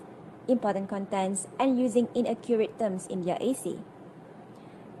of important contents, and using inaccurate terms in their essay.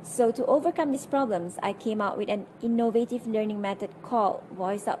 So to overcome these problems, I came out with an innovative learning method called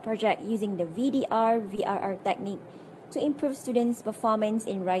Voice Up Project using the VDR-VRR technique to improve students' performance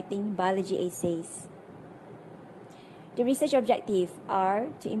in writing biology essays. The research objectives are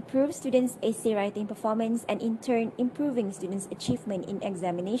to improve students' essay writing performance and in turn improving students' achievement in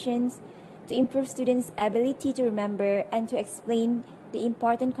examinations, to improve students' ability to remember and to explain the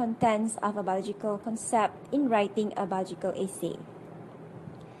important contents of a biological concept in writing a biological essay.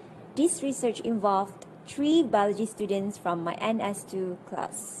 This research involved 3 biology students from my NS2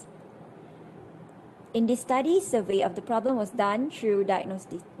 class. In this study, survey of the problem was done through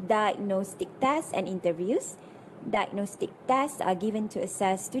diagnostic tests and interviews. Diagnostic tests are given to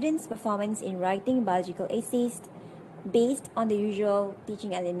assess students' performance in writing biological essays based on the usual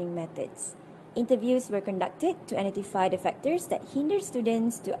teaching and learning methods. Interviews were conducted to identify the factors that hinder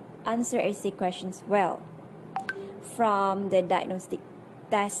students to answer essay questions well. From the diagnostic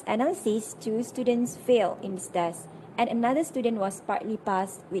test analysis, 2 students failed in this test and another student was partly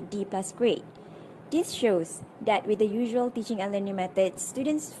passed with D+ grade. This shows that with the usual teaching and learning methods,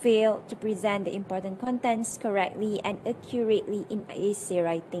 students fail to present the important contents correctly and accurately in essay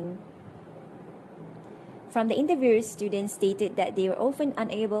writing. From the interviews, students stated that they were often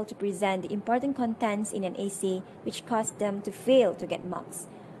unable to present the important contents in an essay, which caused them to fail to get marks.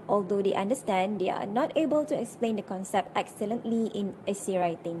 Although they understand, they are not able to explain the concept excellently in essay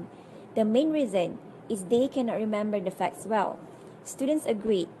writing. The main reason is they cannot remember the facts well. Students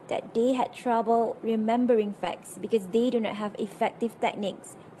agreed that they had trouble remembering facts because they do not have effective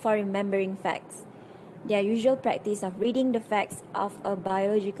techniques for remembering facts. Their usual practice of reading the facts of a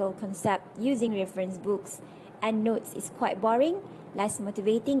biological concept using reference books and notes is quite boring, less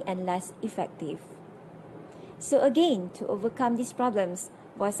motivating, and less effective. So again, to overcome these problems,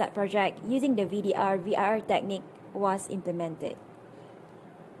 Voice Up Project using the VDR-VRR technique was implemented.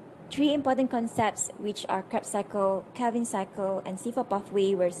 3 important concepts, which are Krebs cycle, Calvin cycle, and C4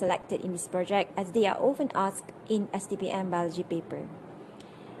 pathway, were selected in this project as they are often asked in STPM biology paper.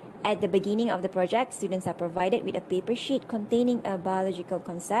 At the beginning of the project, students are provided with a paper sheet containing a biological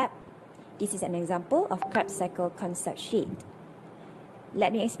concept. This is an example of Krebs cycle concept sheet.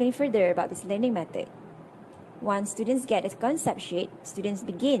 Let me explain further about this learning method. Once students get a concept sheet, students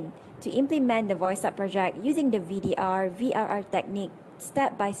begin to implement the Voice Up Project using the VDR-VRR technique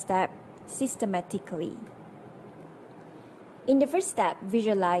step by step, systematically. In the first step,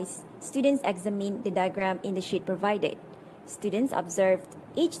 visualize, students examine the diagram in the sheet provided. Students observed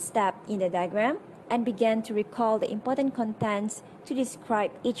each step in the diagram and began to recall the important contents to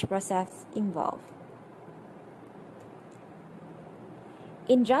describe each process involved.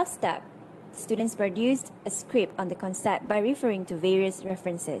 In draft step, students produced a script on the concept by referring to various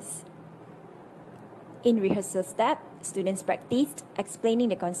references. In rehearsal step, students practiced explaining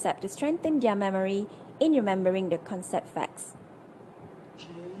the concept to strengthen their memory in remembering the concept facts.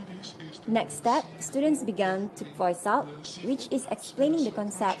 Next step, students began to voice out, which is explaining the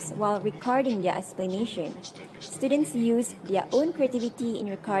concepts while recording their explanation. Students used their own creativity in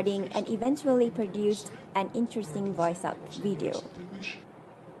recording and eventually produced an interesting voice out video.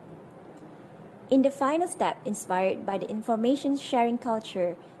 In the final step, inspired by the information sharing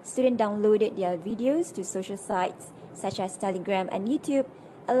culture, students downloaded their videos to social sites such as Telegram and YouTube,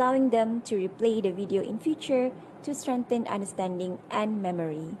 allowing them to replay the video in future to strengthen understanding and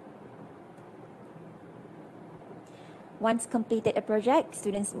memory. Once completed a project,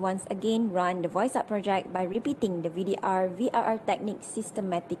 students once again run the Voice Up Project by repeating the VDR-VRR technique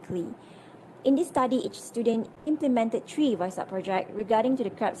systematically. In this study, each student implemented 3 Voice Up projects regarding to the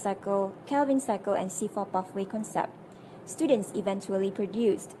Krebs cycle, Calvin cycle, and C4 pathway concept. Students eventually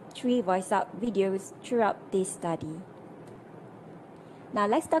produced 3 Voice Up videos throughout this study. Now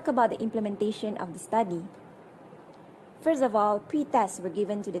let's talk about the implementation of the study. First of all, pre-tests were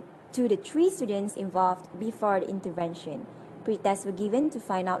given to the 3 students involved before the intervention. Pre-tests were given to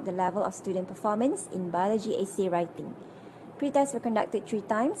find out the level of student performance in biology essay writing. Pre-tests were conducted 3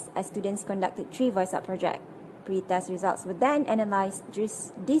 times as students conducted 3 Voice Up projects. Pre-test results were then analyzed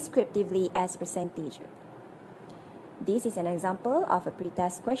descriptively as percentage. This is an example of a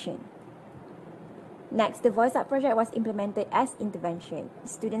pre-test question. Next, the Voice Up project was implemented as intervention.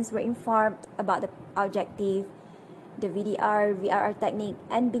 Students were informed about the objective, the VDR-VRR technique,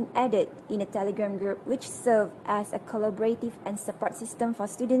 and being added in a Telegram group which served as a collaborative and support system for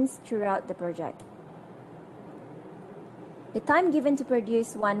students throughout the project. The time given to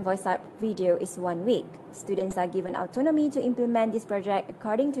produce 1 Voice Up video is 1 week. Students are given autonomy to implement this project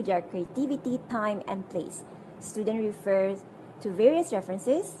according to their creativity, time, and place. Students refer to various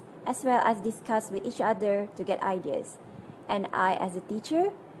references as well as discuss with each other to get ideas. And I, as a teacher,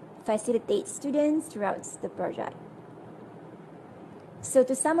 facilitate students throughout the project. So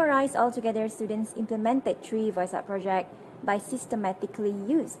to summarize altogether, students implemented 3 voice art projects by systematically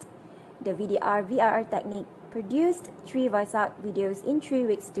used the VDR VRR technique, produced 3 voice art videos in 3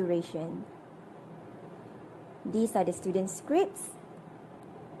 weeks duration. These are the student scripts.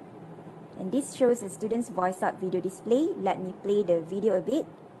 And this shows the student's voice art video display. Let me play the video a bit.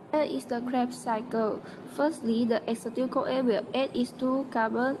 Here is the Krebs cycle. Firstly, the acetyl-CoA will add its 2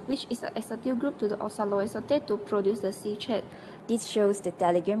 carbon, which is an acetyl group, to the oxaloacetate to produce the C-chat. This shows the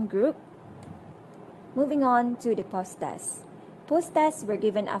Telegram group. Moving on to the post-test. Post-tests were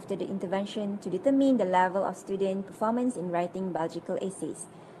given after the intervention to determine the level of student performance in writing biological essays.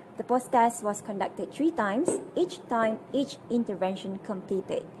 The post-test was conducted 3 times, each time each intervention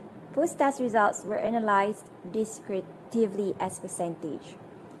completed. Post-test results were analyzed descriptively as percentage.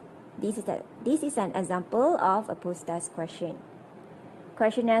 This is an example of a post-test question.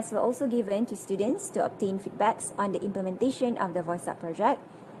 Questionnaires were also given to students to obtain feedbacks on the implementation of the voice art project.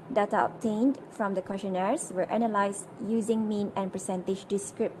 Data obtained from the questionnaires were analyzed using mean and percentage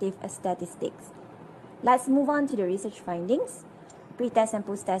descriptive statistics. Let's move on to the research findings. Pre-test and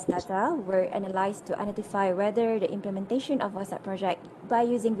post-test data were analyzed to identify whether the implementation of voice art project by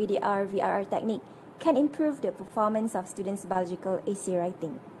using VDR VRR technique can improve the performance of students' biological essay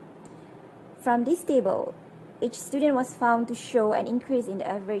writing. From this table, each student was found to show an increase in the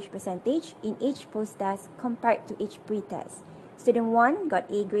average percentage in each post-test compared to each pre-test. Student 1 got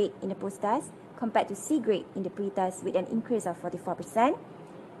A grade in the post-test compared to C grade in the pre-test with an increase of 44%.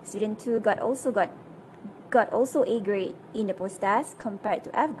 Student 2 got also A grade in the post-test compared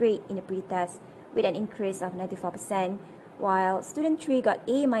to F grade in the pre-test with an increase of 94%, while student 3 got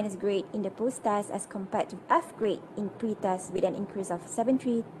A minus grade in the post-test as compared to F grade in pre-test with an increase of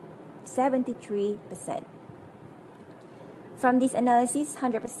 73%. From this analysis,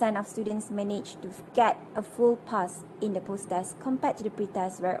 100% of students managed to get a full pass in the post-test compared to the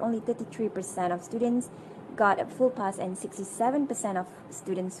pre-test where only 33% of students got a full pass and 67% of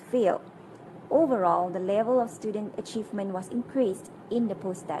students failed. Overall, the level of student achievement was increased in the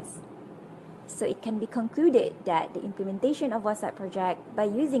post-test. So it can be concluded that the implementation of voice art project by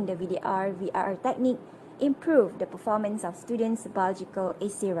using the VDR VRR technique improved the performance of students' biological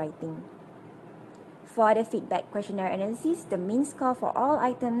essay writing. For the feedback questionnaire analysis, the mean score for all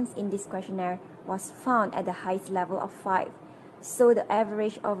items in this questionnaire was found at the highest level of 5. So the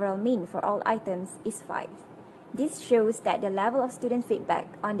average overall mean for all items is 5. This shows that the level of student feedback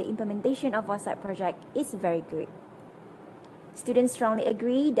on the implementation of voice art project is very good. Students strongly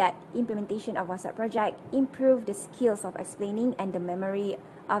agree that implementation of voice art project improved the skills of explaining and the memory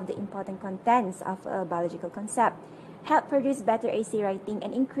of the important contents of a biological concept, help produce better essay writing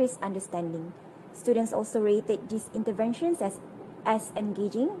and increase understanding. Students also rated these interventions as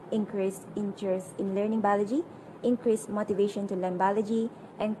engaging, increased interest in learning biology, increased motivation to learn biology,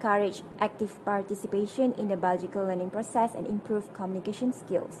 encouraged active participation in the biological learning process, and improved communication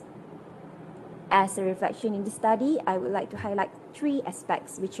skills. As a reflection in the study, I would like to highlight 3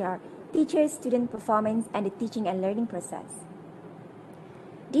 aspects, which are teacher-student performance and the teaching and learning process.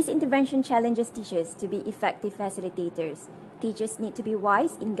 This intervention challenges teachers to be effective facilitators. Teachers need to be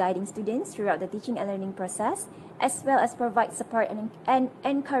wise in guiding students throughout the teaching and learning process, as well as provide support and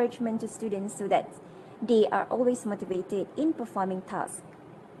encouragement to students so that they are always motivated in performing tasks.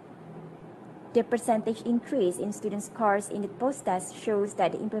 The percentage increase in student scores in the post-test shows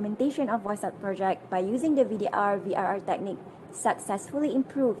that the implementation of voice art project by using the VDR VRR technique successfully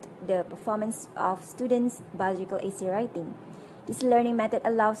improved the performance of students' biological essay writing. This learning method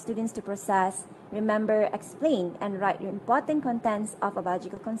allows students to process, remember, explain, and write the important contents of a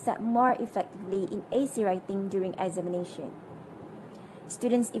biological concept more effectively in essay writing during examination.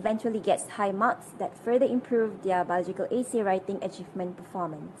 Students eventually get high marks that further improve their biological essay writing achievement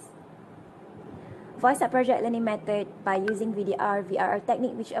performance. Voice art project learning method by using VDR VRR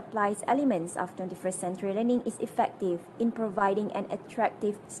technique, which applies elements of 21st century learning, is effective in providing an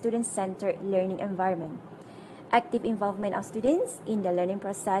attractive student-centered learning environment. Active involvement of students in the learning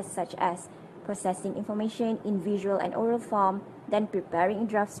process, such as processing information in visual and oral form, then preparing a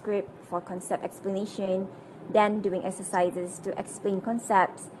draft script for concept explanation, then doing exercises to explain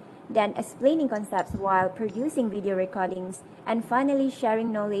concepts, then explaining concepts while producing video recordings, and finally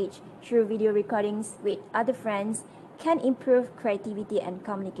sharing knowledge through video recordings with other friends can improve creativity and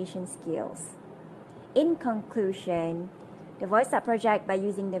communication skills. In conclusion, the voice art project by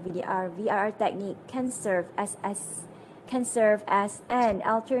using the VDR VRR technique can serve as an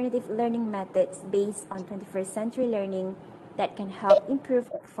alternative learning method based on 21st century learning that can help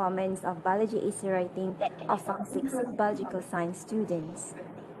improve the performance of biology essay writing of Form 6 biological science students.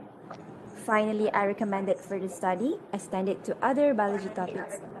 Finally, I recommended further study extended to other biology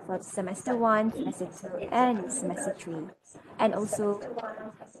topics for semester 1, semester 2, and semester 3. And also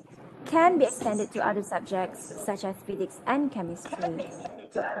can be extended to other subjects such as physics and chemistry.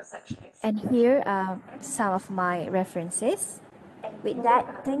 And here are some of my references. With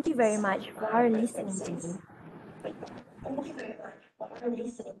that, thank you very much for listening to me.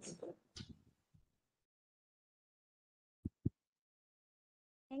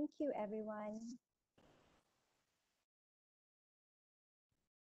 Thank you, everyone.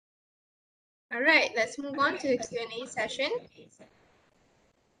 All right, let's move on to the Q&A session.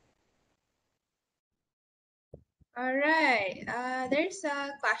 All right, there's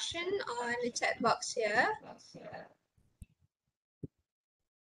a question on the chat box here.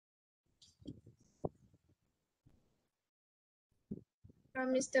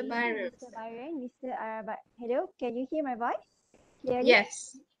 From Mr. Byron. Mr. Byron, hello, can you hear my voice clearly?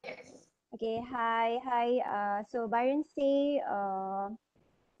 Yes. Okay, hi. So Byron say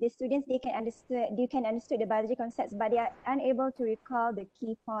the students they can understood the biology concepts, but they are unable to recall the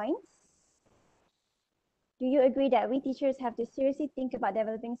key points. Do you agree that we teachers have to seriously think about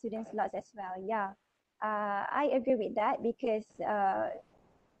developing students' lots as well? Yeah, I agree with that because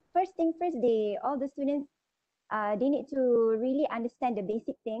first thing first, all the students they need to really understand the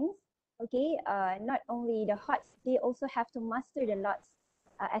basic things. Okay, not only the HOTS, they also have to master the lots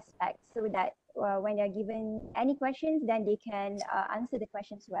aspects so that when they're given any questions, then they can answer the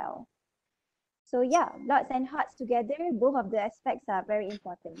questions well. So yeah, lots and HOTS together, both of the aspects are very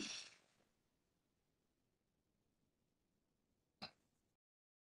important.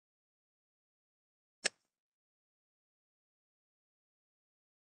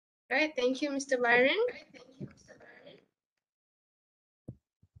 Right, thank you, Mr. Byron.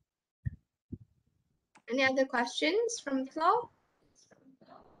 Any other questions from the floor?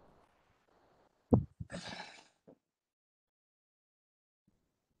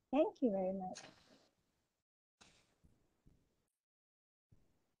 Thank you very much.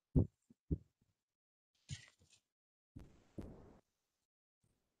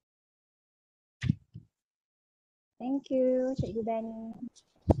 Thank you, Cikgu Benny.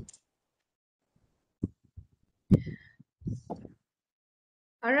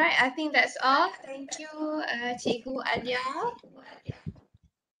 All right, I think that's all. Thank you, Cikgu Adia.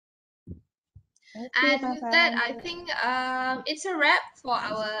 And with that, I think it's a wrap for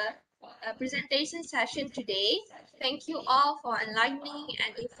our presentation session today. Thank you all for enlightening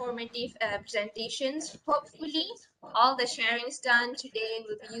and informative presentations. Hopefully, all the sharings done today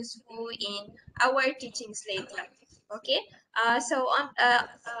will be useful in our teachings later. Okay,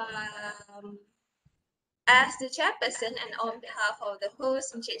 as the chairperson and on behalf of the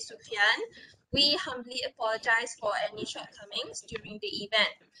host, Encik Sufian, we humbly apologize for any shortcomings during the event.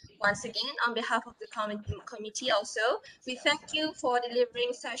 Once again, on behalf of the committee also, we thank you for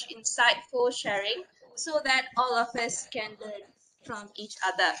delivering such insightful sharing so that all of us can learn from each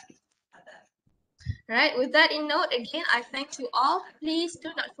other. Right, with that in note, again, I thank you all. Please do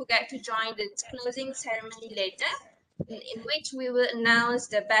not forget to join the closing ceremony later, in which we will announce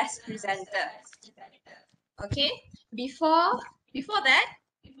the best presenter. Okay, before that,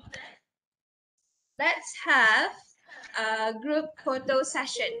 let's have a group photo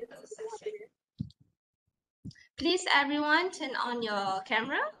session. Please, everyone, turn on your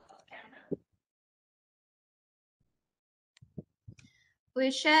camera.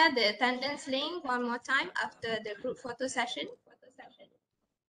 We'll share the attendance link one more time after the group photo session.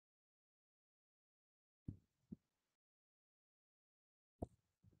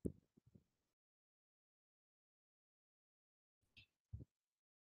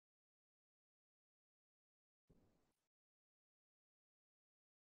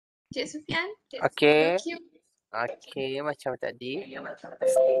 Cik Sufian, Okay. your cue. Okay, macam tadi.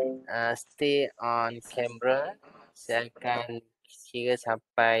 Stay on camera. Saya akan kira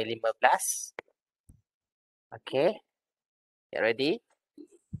sampai 15. Okay. Get ready.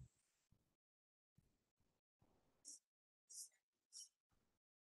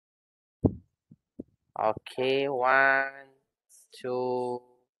 Okay, 1, 2,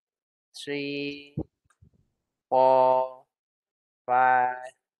 3, 4,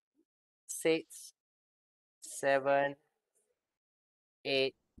 5, 6, 7,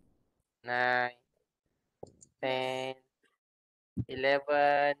 8, 9, 10,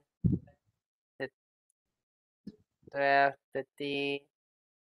 11, 12, 13,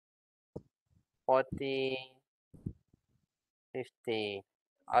 14, 15.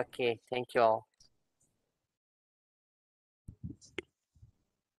 Okay, thank you all.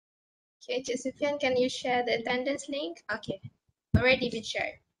 Okay, Cik Sufian, can you share the attendance link? Okay, already been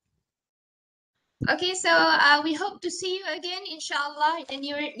shared. Okay, so we hope to see you again, inshallah, in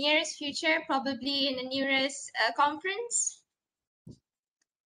the nearest future, probably in the nearest conference.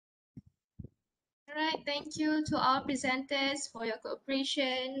 All right, thank you to all presenters for your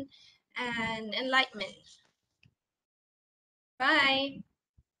cooperation and enlightenment. Bye.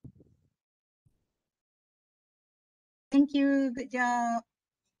 Thank you. Good job.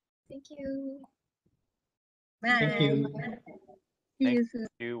 Thank you. Bye. Thank you. See you Thank soon.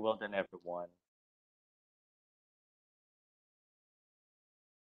 you. Well done, everyone.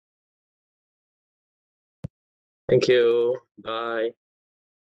 Thank you. Bye.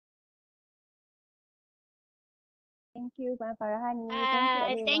 Thank you, Pak Farhani.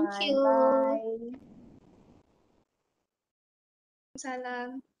 Thank you, Thank everyone. you. Bye.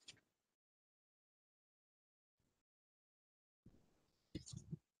 Salam.